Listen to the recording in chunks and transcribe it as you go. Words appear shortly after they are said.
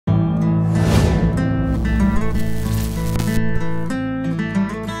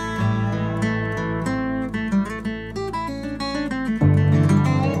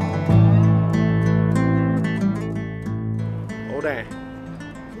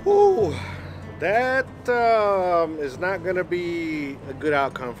Whew, that is not going to be a good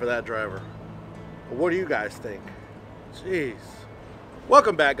outcome for that driver. What do you guys think? Jeez.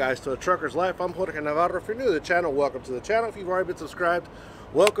 Welcome back, guys, to A Trucker's Life. I'm Jorge Navarro. If you're new to the channel, welcome to the channel. If you've already been subscribed,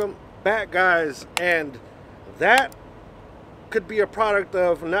 welcome back, guys. And that could be a product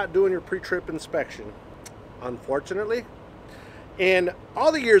of not doing your pre-trip inspection. Unfortunately, in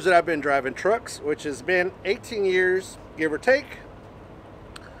all the years that I've been driving trucks, which has been 18 years, give or take,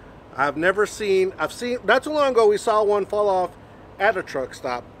 I've seen, not too long ago we saw one fall off at a truck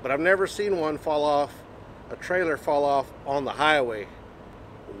stop, but I've never seen one fall off, a trailer fall off on the highway.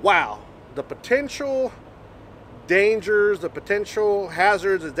 Wow, the potential dangers, the potential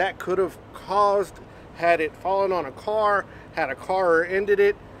hazards that that could have caused had it fallen on a car, had a car rear-ended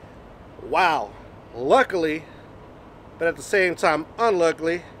it. Wow. Luckily, but at the same time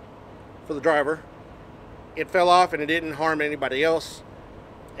unluckily for the driver, it fell off and it didn't harm anybody else,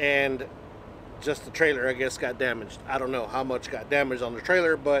 and just the trailer, I guess, got damaged. I don't know how much got damaged on the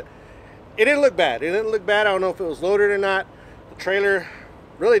trailer, but it didn't look bad. It didn't look bad. I don't know if it was loaded or not. The trailer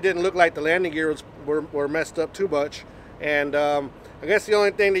really didn't look like the landing gears were messed up too much, and I guess the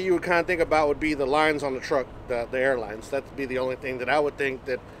only thing that you would kind of think about would be the lines on the truck, the airlines. That'd be the only thing that I would think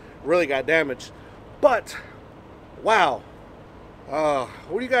that really got damaged. But wow,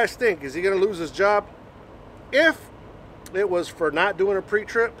 what do you guys think? Is he gonna lose his job? If it was for not doing a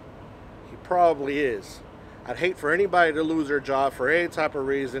pre-trip, he probably is. I'd hate for anybody to lose their job for any type of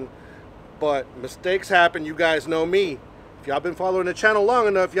reason, but mistakes happen. You guys know me. If y'all been following the channel long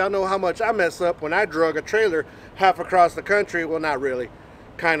enough, y'all know how much I mess up when I drug a trailer half across the country. Well, not really,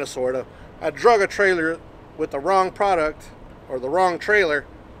 kind of, sort of. I drug a trailer with the wrong product, or the wrong trailer,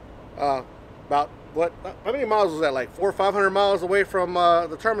 about, what, how many miles was that, like 400 or 500 miles away from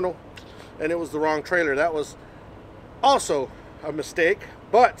the terminal, and it was the wrong trailer. That was also a mistake,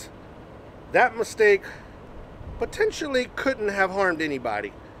 but that mistake potentially couldn't have harmed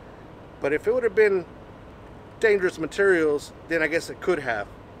anybody. But if it would have been dangerous materials, then I guess it could have.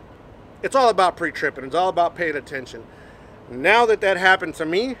 It's all about pre-tripping. It's all about paying attention. Now that that happened to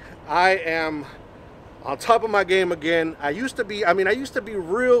me, I am on top of my game again. I used to be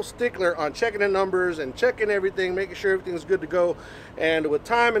real stickler on checking the numbers and checking everything, making sure everything's good to go. And with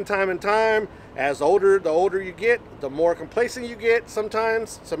time and time, as the older you get, the more complacent you get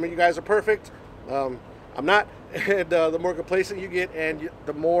sometimes. Some of you guys are perfect. I'm not. And the more complacent you get, and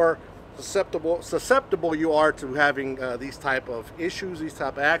the more susceptible you are to having these type of issues, these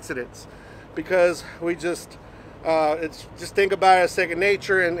type of accidents, because we just think about it as second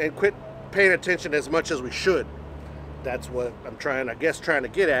nature and quit paying attention as much as we should. That's what I'm trying to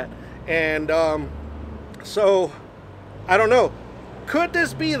get at. And so I don't know, could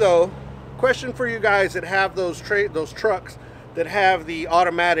this be, though, question for you guys that have those trucks that have the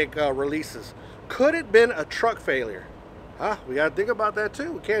automatic releases, could it been a truck failure? We got to think about that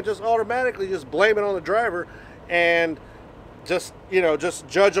too. We can't just automatically just blame it on the driver and just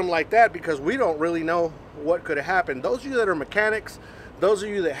judge them like that, because we don't really know what could have happened. Those of you that are mechanics, those of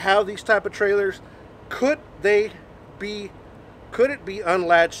you that have these type of trailers, could it be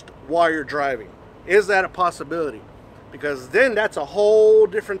unlatched while you're driving? Is that a possibility? Because then that's a whole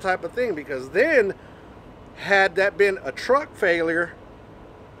different type of thing, because then had that been a truck failure,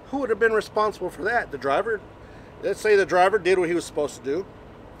 who would have been responsible for that? The driver? Let's say the driver did what he was supposed to do.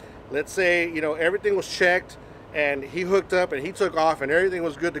 Let's say, everything was checked and he hooked up and he took off and everything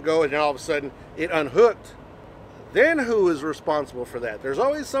was good to go, and then all of a sudden it unhooked. Then who is responsible for that? There's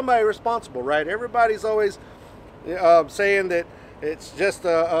always somebody responsible, right? Everybody's always saying that it's just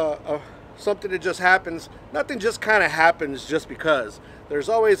something that just happens. Nothing just kind of happens just because. There's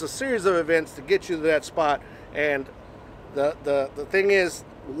always a series of events to get you to that spot, and the thing is,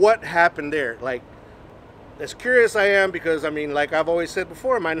 what happened there? Like, as curious I am, because like I've always said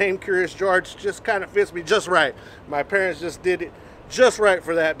before, my name, Curious George, just kind of fits me just right. My parents just did it just right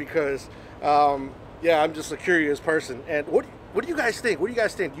for that, because yeah, I'm just a curious person. And what do you guys think? What do you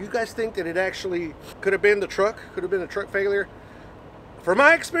guys think? Do you guys think that it actually could have been the truck? Could have been a truck failure? From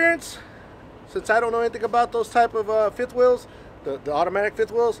my experience, since I don't know anything about those type of fifth wheels, the automatic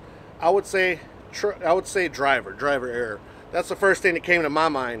fifth wheels, I would say driver error. That's the first thing that came to my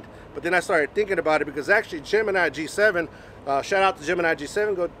mind. But then I started thinking about it, because actually Gemini G7, shout out to Gemini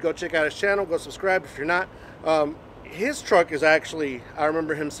G7, go check out his channel, go subscribe if you're not. His truck is actually, I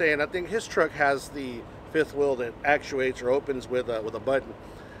remember him saying, I think his truck has the fifth wheel that actuates or opens with a button.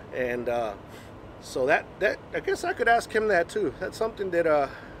 And so that I guess I could ask him that too. That's something that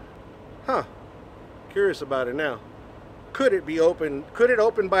curious about it now. Could it be open? Could it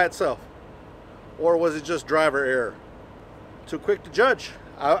open by itself? Or was it just driver error? Too quick to judge.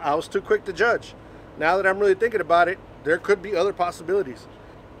 I was too quick to judge. Now that I'm really thinking about it, there could be other possibilities.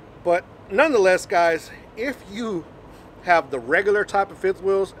 But nonetheless, guys, if you have the regular type of fifth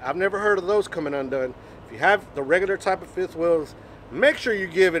wheels, I've never heard of those coming undone. If you have the regular type of fifth wheels, make sure you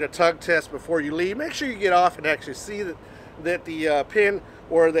give it a tug test before you leave. Make sure you get off and actually see that the pin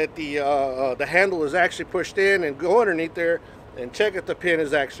or that the handle is actually pushed in, and go underneath there and check if the pin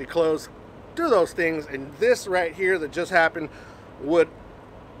is actually closed. Do those things, and this right here that just happened would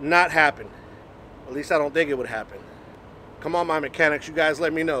not happen. At least I don't think it would happen. Come on, my mechanics, you guys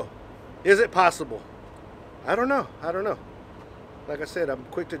let me know. Is it possible? I don't know. I don't know. Like I said, I'm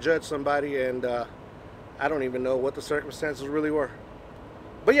quick to judge somebody, and I don't even know what the circumstances really were.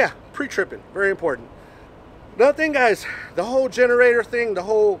 But yeah, pre-tripping, very important. Another thing, guys, the whole generator thing, the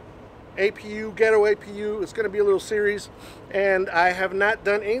whole APU, ghetto APU, it's going to be a little series, and I have not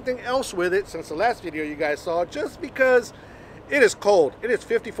done anything else with it since the last video you guys saw, just because it is cold. It is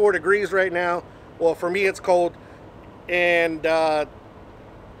 54 degrees right now. Well, for me, it's cold, and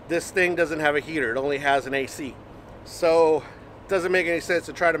this thing doesn't have a heater. It only has an AC. So it doesn't make any sense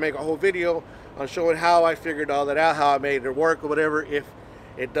to try to make a whole video on showing how I figured all that out, how I made it work or whatever, if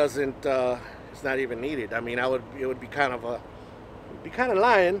it doesn't, it's not even needed. I mean, it would be kind of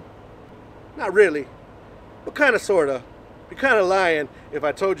lying. Not really, but kind of, sort of. Be kind of lying if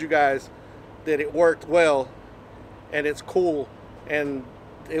I told you guys that it worked well and it's cool and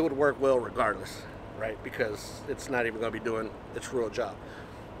it would work well regardless, right? Because it's not even going to be doing its real job.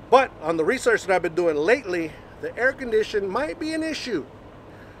 But on the research that I've been doing lately, the air condition might be an issue.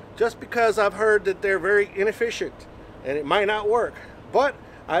 Just because I've heard that they're very inefficient and it might not work. But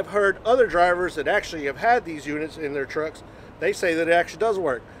I've heard other drivers that actually have had these units in their trucks, they say that it actually does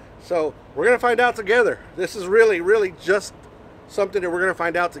work. So we're going to find out together. This is really just something that we're going to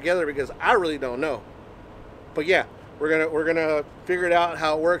find out together, because I really don't know. But yeah, we're gonna figure it out,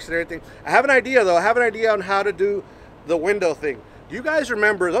 how it works and everything. I have an idea though. I have an idea on how to do the window thing. Do you guys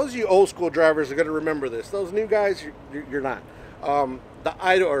remember? Those of you old school drivers are going to remember this. Those new guys, you're not. The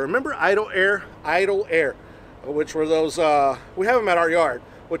idle, or remember idle air, which were those. We have them at our yard,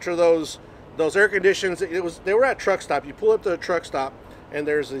 which are those air conditions. They were at truck stop. You pull up to the truck stop, and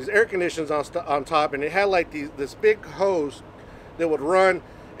there's these air conditions on top, and it had like this big hose that would run,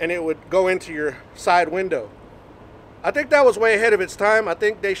 and it would go into your side window. I think that was way ahead of its time. I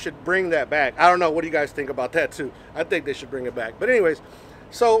think they should bring that back. I don't know. What do you guys think about that too? I think they should bring it back. But anyways,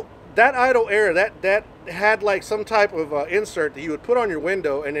 so that idle air, that had like some type of insert that you would put on your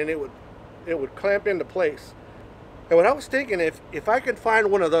window, and then it would clamp into place. And what I was thinking, if I could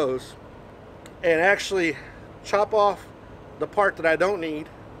find one of those and actually chop off the part that I don't need,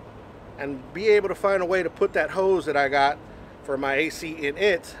 and be able to find a way to put that hose that I got for my AC in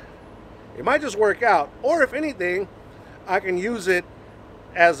it might just work out. Or if anything, I can use it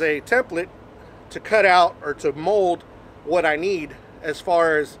as a template to cut out or to mold what I need, as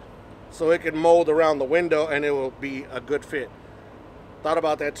far as so it can mold around the window and it will be a good fit. Thought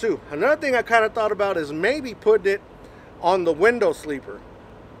about that too. Another thing I kind of thought about is maybe putting it on the window sleeper,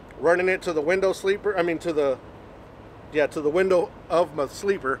 running it to the window sleeper, to the window of my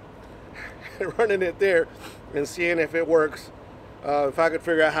sleeper, running it there and seeing if it works. If I could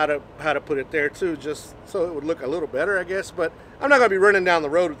figure out how to put it there too, just so it would look a little better, I guess. But I'm not gonna be running down the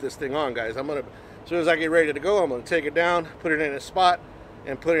road with this thing on, guys. As soon as I get ready to go, I'm gonna take it down, put it in a spot,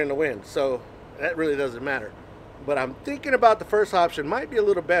 and put it in the wind. So that really doesn't matter. But I'm thinking about the first option might be a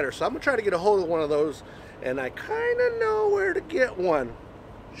little better. So I'm gonna try to get a hold of one of those, and I kind of know where to get one.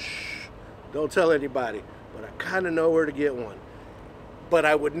 Shh, don't tell anybody, but I kind of know where to get one. But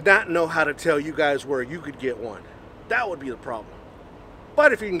I would not know how to tell you guys where you could get one. That would be the problem.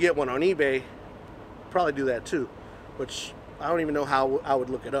 But if you can get one on eBay, probably do that too, which I don't even know how I would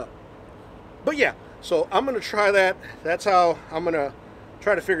look it up. But yeah, so I'm going to try that. That's how I'm going to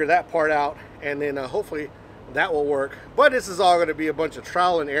try to figure that part out, and then hopefully that will work. But this is all going to be a bunch of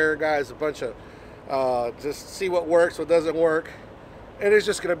trial and error, guys, a bunch of just see what works, what doesn't work, and it's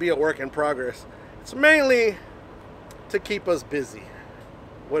just going to be a work in progress. It's mainly to keep us busy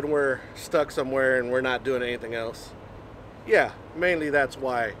when we're stuck somewhere and we're not doing anything else. Yeah, mainly that's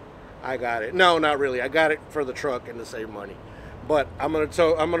why I got it. No, not really. I got it for the truck and to save money. But I'm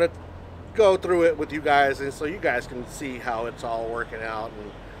gonna go through it with you guys, and so you guys can see how it's all working out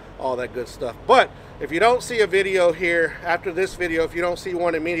and all that good stuff. But if you don't see a video here after this video, if you don't see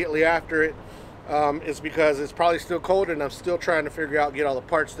one immediately after it, it's because it's probably still cold, and I'm still trying to figure out, get all the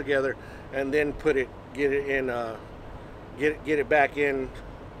parts together, and then get it back in,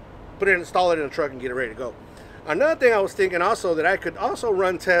 install it in the truck and get it ready to go. Another thing I was thinking also, that I could also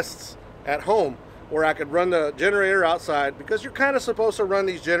run tests at home where I could run the generator outside, because you're kind of supposed to run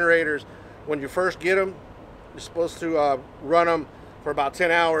these generators when you first get them. You're supposed to run them for about 10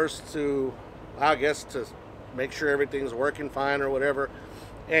 hours to, I guess, to make sure everything's working fine or whatever.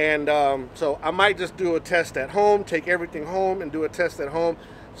 And so I might just do a test at home, take everything home and do a test at home,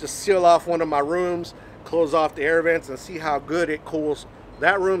 just seal off one of my rooms, close off the air vents, and see how good it cools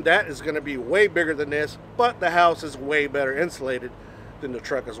that room. That is going to be way bigger than this, but the house is way better insulated than the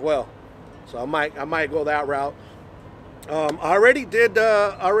truck as well. So I might go that route. I already did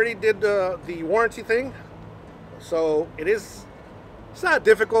the warranty thing, so it's not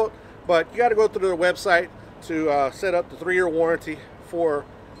difficult, but you got to go through the website to set up the 3-year warranty for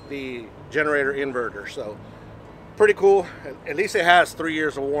the generator inverter. So pretty cool. At least it has 3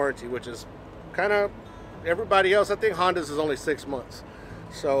 years of warranty, which is kind of everybody else. I think Honda's is only 6 months.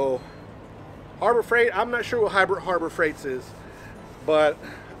 So Harbor Freight, I'm not sure what Harbor Freight's is, but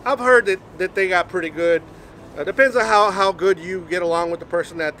I've heard that they got pretty good. Depends on how good you get along with the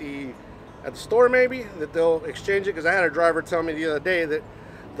person at the store, maybe, that they'll exchange it. Because I had a driver tell me the other day that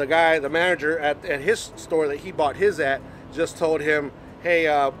the manager at his store that he bought his at just told him,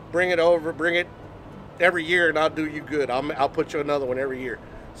 hey, bring it every year and I'll do you good. I'll put you another one every year.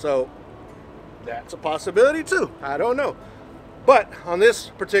 So that's a possibility too. I don't know. But on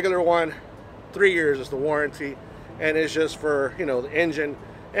this particular one, 3 years is the warranty, and it's just for, you know, the engine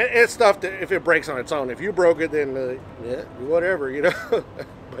and it's stuff that if it breaks on its own. If you broke it, then yeah, whatever, you know.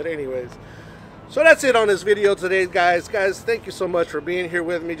 But anyways, so that's it on this video today, guys. Thank you so much for being here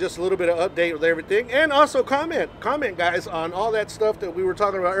with me. Just a little bit of update with everything, and also comment guys on all that stuff that we were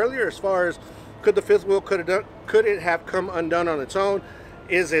talking about earlier, as far as could the fifth wheel could it have come undone on its own?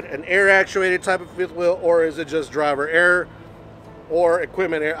 Is it an air actuated type of fifth wheel, or is it just driver error or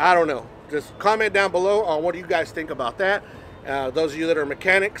equipment error? I don't know. Just comment down below on what do you guys think about that. Those of you that are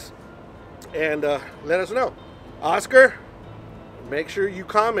mechanics, and let us know. Oscar, make sure you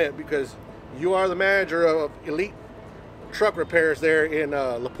comment, because you are the manager of Elite Truck Repairs there in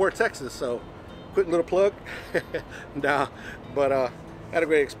LaPorte, Texas. So quick little plug. Nah, but had a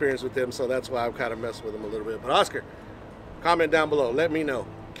great experience with them, so that's why I'm kind of messing with them a little bit. But Oscar, comment down below. Let me know.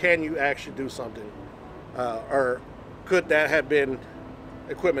 Can you actually do something? Or could that have been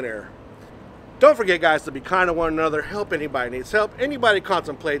equipment error? Don't forget, guys, to be kind to one another. Help anybody needs help. Anybody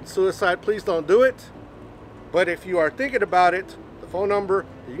contemplating suicide, please don't do it. But if you are thinking about it, the phone number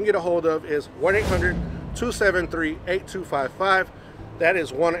you can get a hold of is 1-800-273-8255. That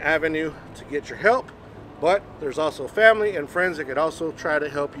is one avenue to get your help. But there's also family and friends that could also try to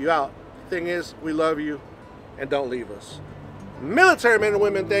help you out. The thing is, we love you, and don't leave us. Military men and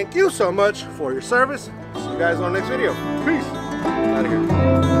women, thank you so much for your service. See you guys on the next video. Peace. Out of here.